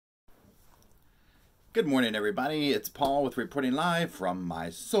Good morning, everybody. It's Paul with reporting live from my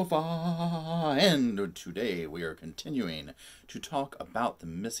sofa. And today we are continuing to talk about the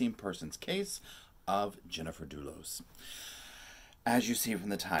missing persons case of Jennifer Dulos. As you see from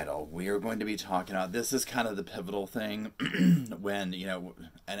the title, we are going to be talking about, this is kind of the pivotal thing when,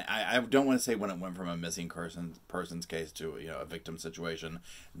 and I don't want to say when it went from a missing person's case to, a victim situation.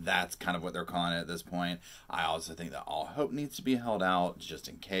 That's kind of what they're calling it at this point. I also think that all hope needs to be held out just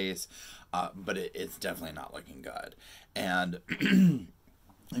in case, but it's definitely not looking good. And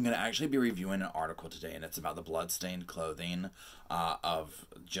I'm going to actually be reviewing an article today, and it's about the blood-stained clothing of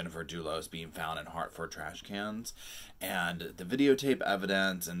Jennifer Dulos being found in Hartford trash cans, and the videotape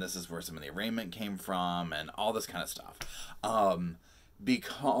evidence, and this is where some of the arraignment came from, and all this kind of stuff.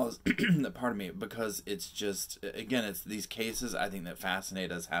 Because, pardon me, because it's just, again, it's these cases I think that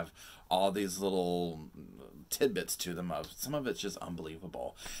fascinate us, have all these little tidbits to them of, some of it's just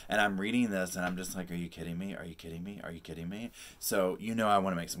unbelievable. And I'm reading this and I'm just like, are you kidding me? Are you kidding me? Are you kidding me? So, I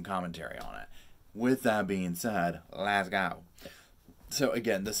want to make some commentary on it. With that being said, let's go. So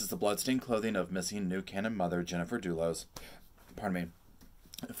again, this is the bloodstained clothing of missing New Canaan mother Jennifer Dulos. Pardon me.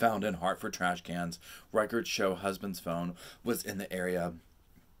 Found in Hartford trash cans. Records show husband's phone was in the area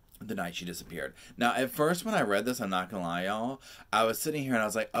the night she disappeared. Now, at first when I read this, I'm not gonna lie, y'all, I was sitting here and I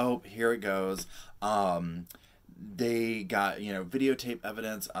was like, oh, here it goes. They got, videotape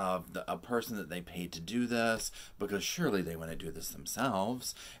evidence of a person that they paid to do this, because surely they wouldn't do this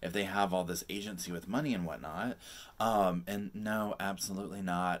themselves if they have all this agency with money and whatnot. And no, absolutely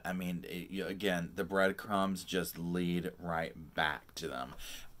not. I mean, again, the breadcrumbs just lead right back to them.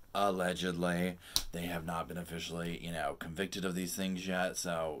 Allegedly, they have not been officially, convicted of these things yet.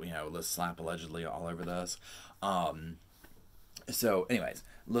 So, let's slap allegedly all over this. So anyways,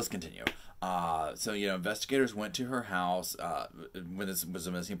 let's continue. So, investigators went to her house when this was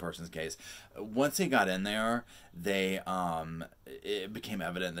a missing persons case. Once they got in there, it became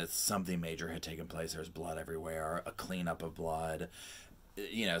evident that something major had taken place. There's blood everywhere, a cleanup of blood.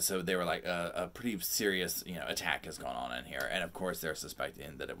 So they were like, a pretty serious, attack has gone on in here. And of course, they're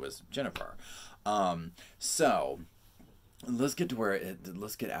suspecting that it was Jennifer. So let's get to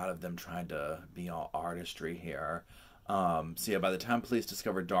let's get out of them trying to be all artistry here. So yeah, by the time police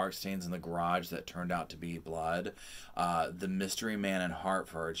discovered dark stains in the garage that turned out to be blood, the mystery man in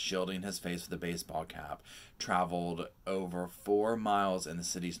Hartford, shielding his face with a baseball cap, traveled over 4 miles in the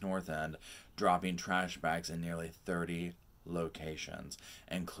city's north end, dropping trash bags in nearly 30 locations,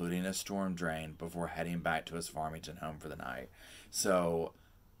 including a storm drain, before heading back to his Farmington home for the night. So,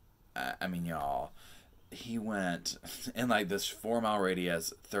 I mean, y'all, he went in like this 4-mile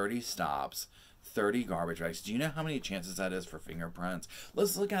radius, 30 stops, 30 garbage bags. Do you know how many chances that is for fingerprints?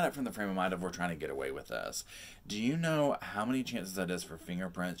 Let's look at it from the frame of mind of we're trying to get away with this. Do you know how many chances that is for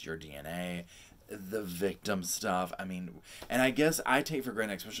fingerprints, your DNA, the victim stuff? I mean, and I guess I take for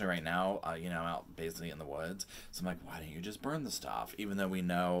granted, especially right now, I'm out basically in the woods. So I'm like, why don't you just burn the stuff? Even though we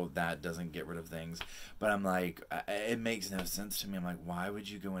know that doesn't get rid of things. But I'm like, it makes no sense to me. I'm like, why would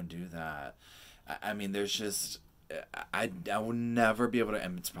you go and do that? I mean, there's just... I will never be able to,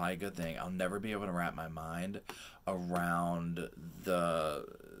 and it's probably a good thing, I'll never be able to wrap my mind around the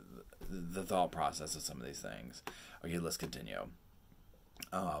thought process of some of these things. Okay, let's continue.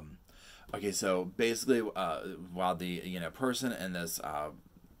 Okay, so basically, while the person in this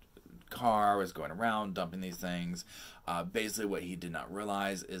car was going around dumping these things, basically what he did not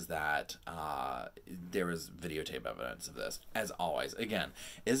realize is that there was videotape evidence of this. As always, again,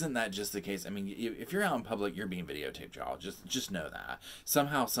 isn't that just the case? I mean, if you're out in public, you're being videotaped, y'all. Just know that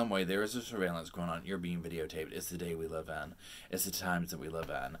somehow, some way, there is a surveillance going on. You're being videotaped. It's the day we live in. It's the times that we live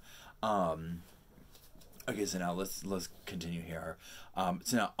in. Okay, so now let's continue here.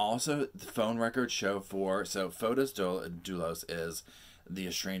 So now also the phone records show Fotis Dulos is the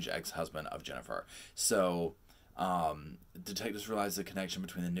estranged ex-husband of Jennifer. So detectives realized the connection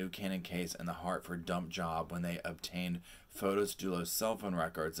between the New Canaan case and the Hartford dump job when they obtained Fotis Dulos' cell phone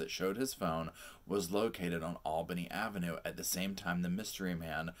records that showed his phone was located on Albany Avenue at the same time the mystery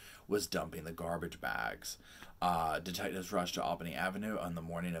man was dumping the garbage bags. Detectives rushed to Albany Avenue on the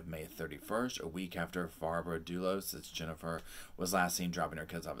morning of May 31st, a week after Barbara Dulos, that's Jennifer, was last seen dropping her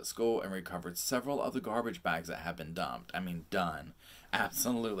kids off at school, and recovered several of the garbage bags that had been dumped. I mean, done.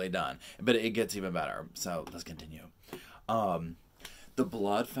 Absolutely done. But it gets even better. So let's continue. The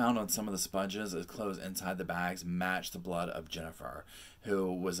blood found on some of the sponges as clothes inside the bags matched the blood of Jennifer,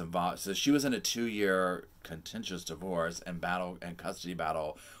 who was involved. So she was in a 2-year contentious divorce and custody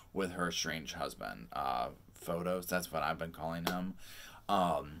battle with her estranged husband. Fotis, that's what I've been calling him.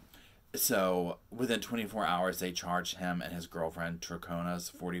 So within 24 hours, they charged him and his girlfriend, Troconis,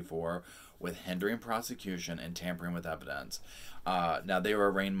 44, with hindering prosecution and tampering with evidence. Now they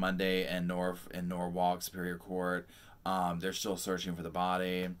were arraigned Monday in Norwalk Superior Court. They're still searching for the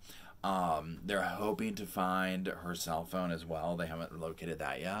body. They're hoping to find her cell phone as well. They haven't located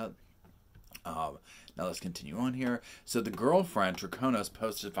that yet. Now let's continue on here. So the girlfriend, Troconis,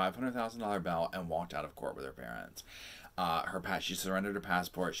 posted $500,000 bail and walked out of court with her parents. She surrendered her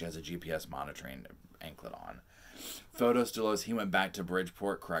passport. She has a GPS monitoring anklet on. Fotis Dulos, he went back to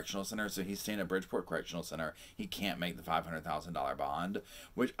Bridgeport Correctional Center, so he's staying at Bridgeport Correctional Center. He can't make the $500,000 bond,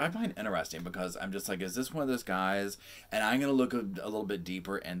 which I find interesting because I'm just like, is this one of those guys? And I'm going to look a little bit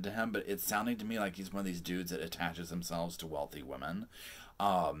deeper into him, but it's sounding to me like he's one of these dudes that attaches themselves to wealthy women.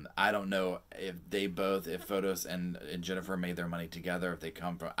 I don't know if Fotis and Jennifer made their money together, if they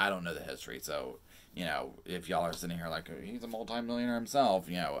come from, I don't know the history, so, you know, if y'all are sitting here like, he's a multimillionaire himself,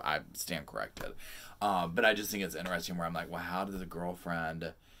 you know, I stand corrected. But I just think it's interesting where I'm like, well, how did the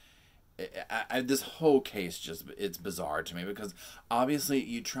girlfriend... this whole case just, it's bizarre to me because obviously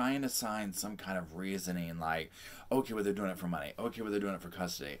you try and assign some kind of reasoning like, okay, well, they're doing it for money. Okay, well, they're doing it for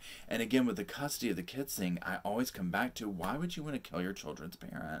custody. And again, with the custody of the kids thing, I always come back to, why would you want to kill your children's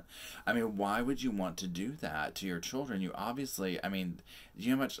parent? I mean, why would you want to do that to your children? You obviously, I mean, do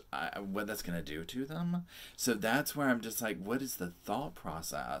you know how much, what that's going to do to them? So that's where I'm just like, what is the thought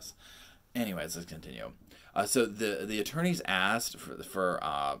process? Anyways, let's continue. So the attorneys asked for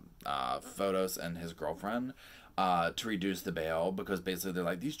Fotis and his girlfriend to reduce the bail because basically they're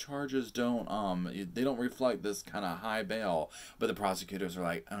like, these charges don't reflect this kind of high bail. But the prosecutors are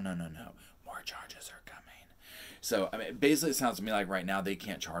like, oh no, more charges are coming. So I mean, basically it sounds to me like right now they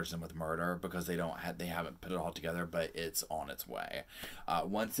can't charge them with murder because they haven't put it all together, but it's on its way.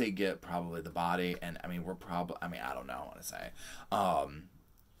 Once they get probably the body, and I mean I don't know, I want to say,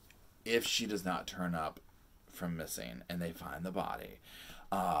 if she does not turn up from missing and they find the body,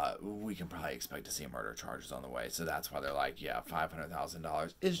 we can probably expect to see murder charges on the way. So that's why they're like, yeah,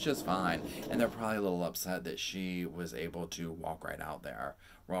 $500,000 is just fine. And they're probably a little upset that she was able to walk right out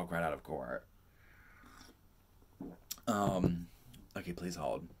of court. Okay, please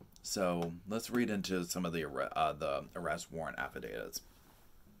hold. So let's read into some of the arrest warrant affidavits.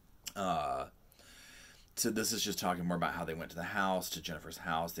 So this is just talking more about how they went to the house, to Jennifer's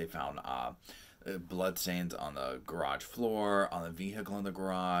house. They found blood stains on the garage floor, on the vehicle in the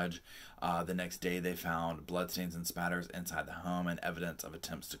garage. The next day they found blood stains and spatters inside the home and evidence of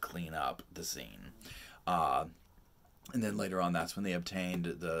attempts to clean up the scene. And then later on, that's when they obtained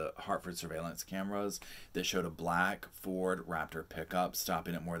the Hartford surveillance cameras that showed a black Ford Raptor pickup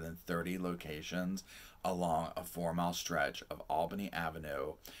stopping at more than 30 locations along a 4-mile stretch of Albany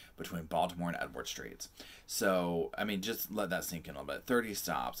Avenue between Baltimore and Edward Streets. So, I mean, just let that sink in a little bit. 30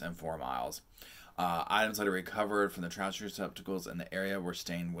 stops and 4 miles. Items that are recovered from the trash receptacles in the area were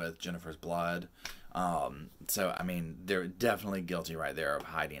stained with Jennifer's blood. So, I mean, they're definitely guilty right there of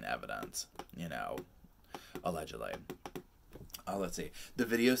hiding evidence, you know, allegedly. Let's see. The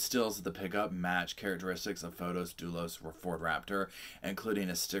video stills of the pickup match characteristics of Fotis Dulos Ford Raptor, including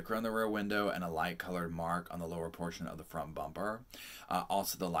a sticker on the rear window and a light-colored mark on the lower portion of the front bumper.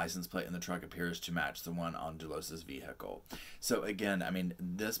 Also, the license plate in the truck appears to match the one on Dulos's vehicle. So, again, I mean,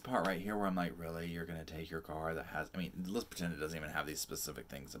 this part right here where I'm like, really? You're going to take your car that has... I mean, let's pretend it doesn't even have these specific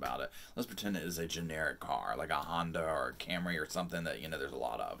things about it. Let's pretend it is a generic car, like a Honda or a Camry or something that, you know, there's a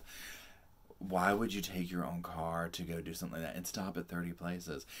lot of. Why would you take your own car to go do something like that and stop at 30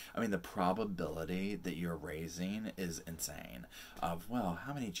 places? I mean, the probability that you're raising is insane. Well,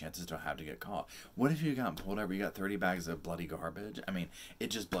 how many chances do I have to get caught? What if you got pulled over, you got 30 bags of bloody garbage? I mean, it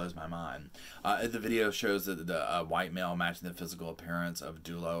just blows my mind. The video shows that the white male matching the physical appearance of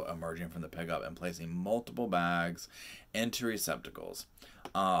Dulo emerging from the pickup and placing multiple bags into receptacles.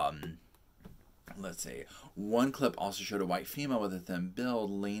 Let's see. One clip also showed a white female with a thin build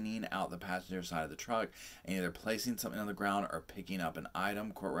leaning out the passenger side of the truck and either placing something on the ground or picking up an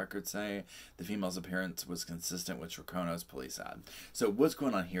item, court records say. The female's appearance was consistent with Troconis, police said. So what's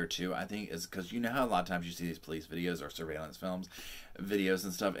going on here, too, I think, is because you know how a lot of times you see these police videos or surveillance videos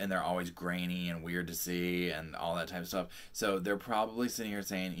and stuff, and they're always grainy and weird to see and all that type of stuff. So they're probably sitting here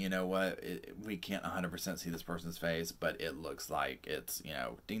saying, you know what, we can't 100% see this person's face, but it looks like it's, you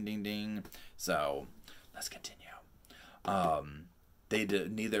know, ding, ding, ding. So let's continue. Both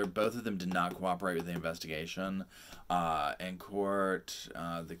of them did not cooperate with the investigation. In court,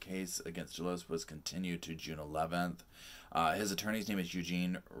 the case against Dulos was continued to June 11th. His attorney's name is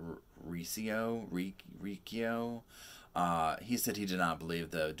Eugene Riccio. He said he did not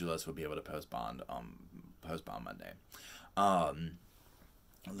believe the Dulos would be able to post bond Monday.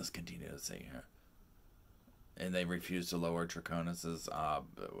 Let's continue to see here. And they refused to lower Troconis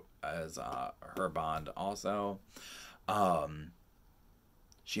as her bond also.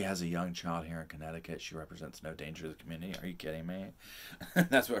 She has a young child here in Connecticut. She represents no danger to the community. Are you kidding me?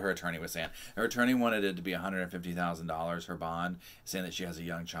 That's what her attorney was saying. Her attorney wanted it to be $150,000, her bond, saying that she has a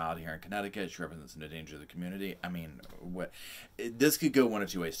young child here in Connecticut. She represents no danger to the community. I mean, what? This could go one of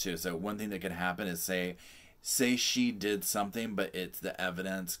two ways, too. So one thing that could happen is say she did something, but it's the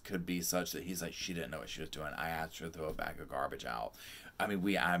evidence could be such that he's like, she didn't know what she was doing. I asked her to throw a bag of garbage out. I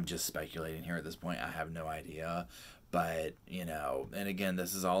mean, I'm just speculating here at this point. I have no idea. But, you know, and again,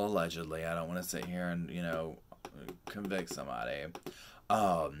 this is all allegedly. I don't want to sit here and, you know, convict somebody.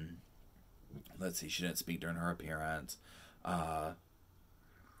 Let's see. She didn't speak during her appearance. Her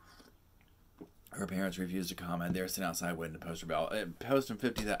parents refused to comment. They were sitting outside waiting to post her bail. Post him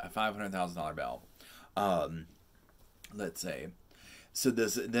 $500,000 bail. Let's see. So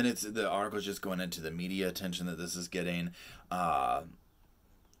the article's just going into the media attention that this is getting.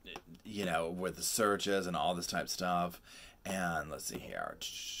 You know, with the searches and all this type of stuff. And let's see here.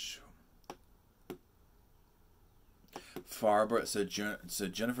 Farber, so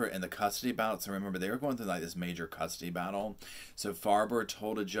Jennifer in the custody battle, so remember they were going through like this major custody battle. So Farber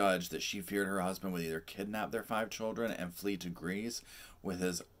told a judge that she feared her husband would either kidnap their 5 children and flee to Greece with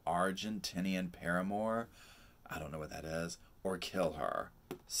his Argentinian paramour, I don't know what that is, or kill her.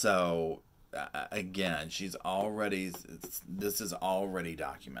 So again, this is already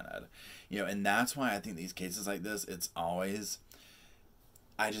documented, you know, and that's why I think these cases like this,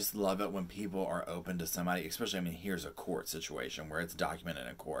 I just love it when people are open to somebody, especially, I mean, here's a court situation where it's documented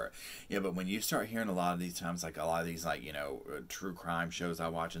in court. Yeah, but when you start hearing a lot of these times, like a lot of these, like, you know, true crime shows I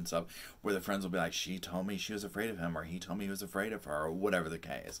watch and stuff, where the friends will be like, she told me she was afraid of him, or he told me he was afraid of her, or whatever the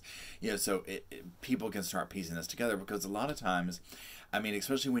case. You know, so people can start piecing this together, because a lot of times, I mean,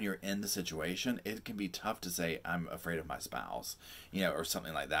 especially when you're in the situation, it can be tough to say, I'm afraid of my spouse, you know, or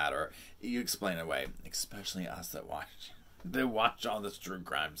something like that, or you explain it away, especially us that watch all this true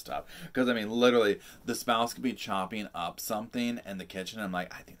crime stuff. Because, I mean, literally, the spouse could be chopping up something in the kitchen, and I'm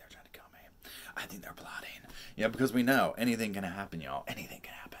like, I think they're trying to kill me. I think they're plotting. Yeah, because we know anything can happen, y'all. Anything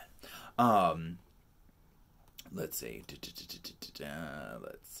can happen. Let's see.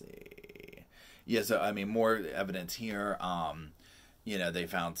 Let's see. Yeah, so, I mean, more evidence here. You know, they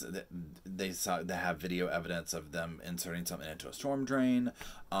found they have video evidence of them inserting something into a storm drain.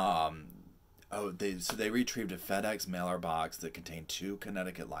 They retrieved a FedEx mailer box that contained 2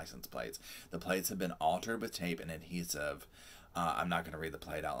 Connecticut license plates. The plates had been altered with tape and adhesive. I'm not going to read the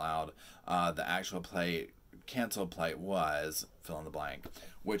plate out loud. The actual canceled plate was, fill in the blank,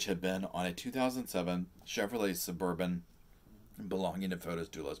 which had been on a 2007 Chevrolet Suburban belonging to Fotis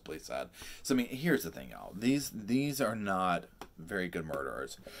Dulos, police said. So, I mean, here's the thing, y'all. These are not very good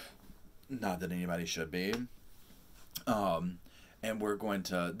murderers. Not that anybody should be. And we're going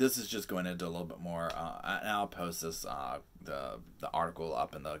to, this is just going into a little bit more, and I'll post this, the article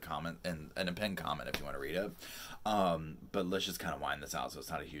up in the comment, in a pinned comment if you want to read it. But let's just kind of wind this out so it's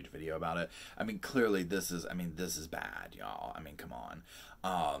not a huge video about it. I mean, clearly this is bad, y'all. I mean, come on.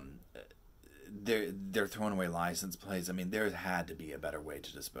 They're throwing away license plates. I mean, there had to be a better way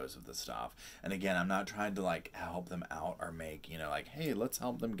to dispose of this stuff. And again, I'm not trying to like help them out or make, you know, like, hey, let's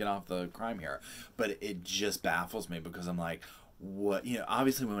help them get off the crime here. But it just baffles me, because I'm like, what, you know,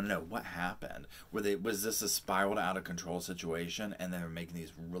 obviously we want to know what happened. Was this a spiraled out of control situation and they were making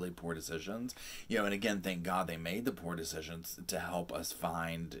these really poor decisions? You know, and again, thank God they made the poor decisions to help us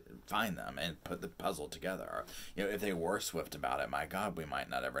find them and put the puzzle together. You know, if they were swift about it, my God, we might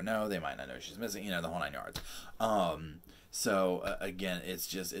not ever know. They might not know she's missing, you know, the whole 9 yards. So again,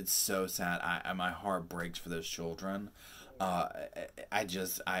 it's so sad. My heart breaks for those children.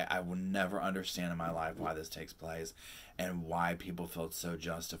 I will never understand in my life why this takes place and why people feel so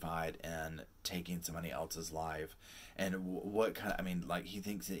justified in taking somebody else's life. And what kind of, I mean, like, he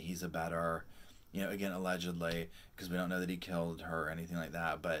thinks that he's a better, you know, again, allegedly, because we don't know that he killed her or anything like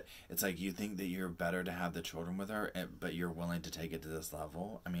that, but it's like, you think that you're better to have the children with her, but you're willing to take it to this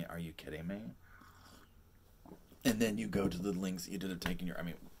level? I mean, are you kidding me? And then you go to the links you did of taking your, I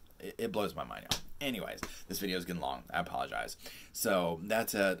mean, it blows my mind, y'all. Anyways, this video is getting long. I apologize. So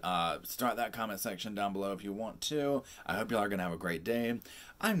that's it. Start that comment section down below if you want to. I hope y'all are going to have a great day.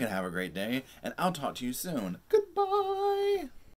 I'm going to have a great day, and I'll talk to you soon. Goodbye.